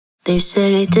They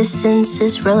say distance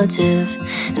is relative,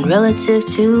 and relative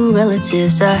to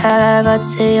relatives I'd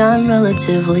say I'm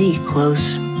relatively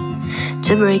close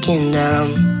to breaking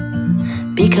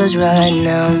down, because right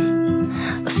now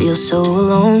I feel so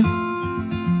alone.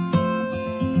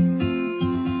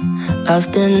 I've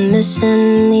been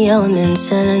missing the elements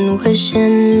and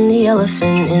wishing the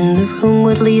elephant in the room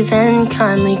would leave and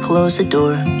kindly close the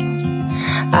door.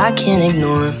 I can't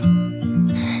ignore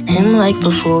him like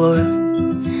before,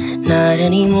 not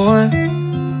anymore.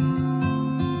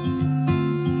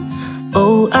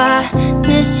 Oh, I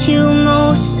miss you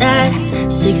most at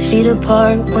 6 feet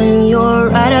apart, when you're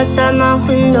right outside my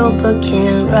window but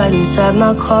can't ride inside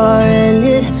my car. And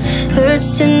it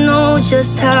hurts to know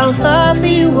just how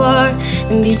lovely you are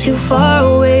and be too far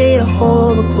away to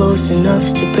hold, but close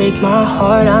enough to break my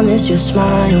heart. I miss your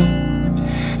smile,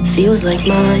 feels like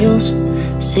miles,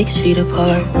 6 feet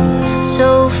apart.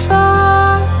 So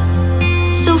far,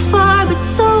 so far, but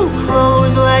so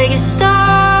close, like a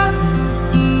star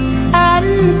out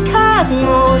in the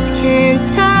cosmos. Can't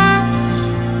touch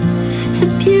the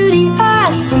beauty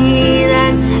I see,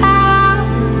 that's how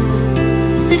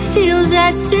it feels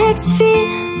at 6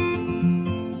 feet.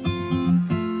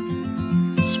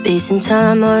 Space and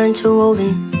time are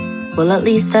interwoven, well, at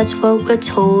least that's what we're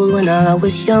told. When I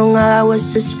was young, I was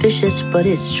suspicious, but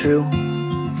it's true.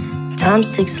 Time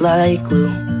sticks like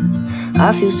glue.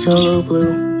 I feel so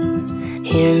blue,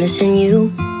 here missing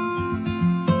you.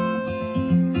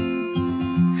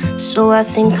 So I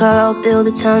think I'll build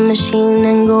a time machine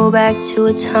and go back to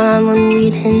a time when we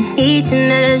didn't need to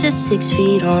measure 6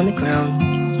 feet on the ground.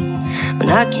 When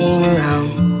I came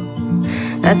around,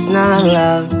 that's not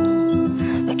allowed,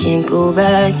 I can't go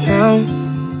back now.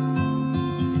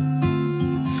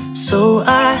 So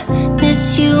I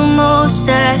miss you most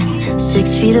at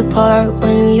 6 feet apart,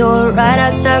 when you're right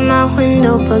outside my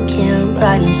window but can't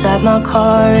ride inside my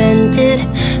car. And it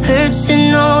hurts to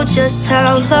know just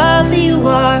how lovely you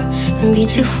are and be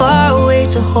too far away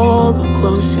to hold, but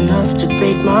close enough to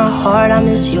break my heart. I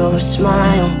miss your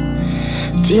smile,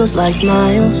 feels like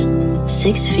miles,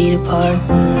 6 feet apart.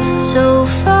 So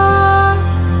far,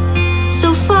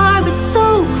 but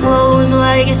so close,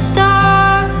 like a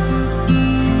star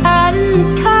out in the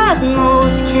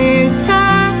cosmos. Can't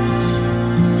touch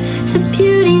the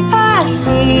beauty I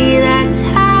see, that's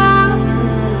how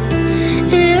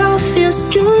it all feels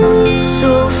to me.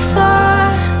 So far,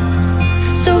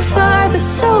 but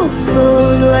so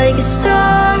close, like a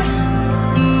star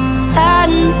out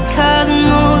in the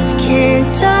cosmos.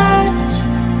 Can't touch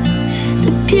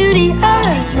the beauty I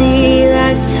see,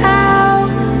 that's how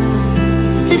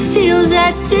it feels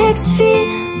at 6 feet.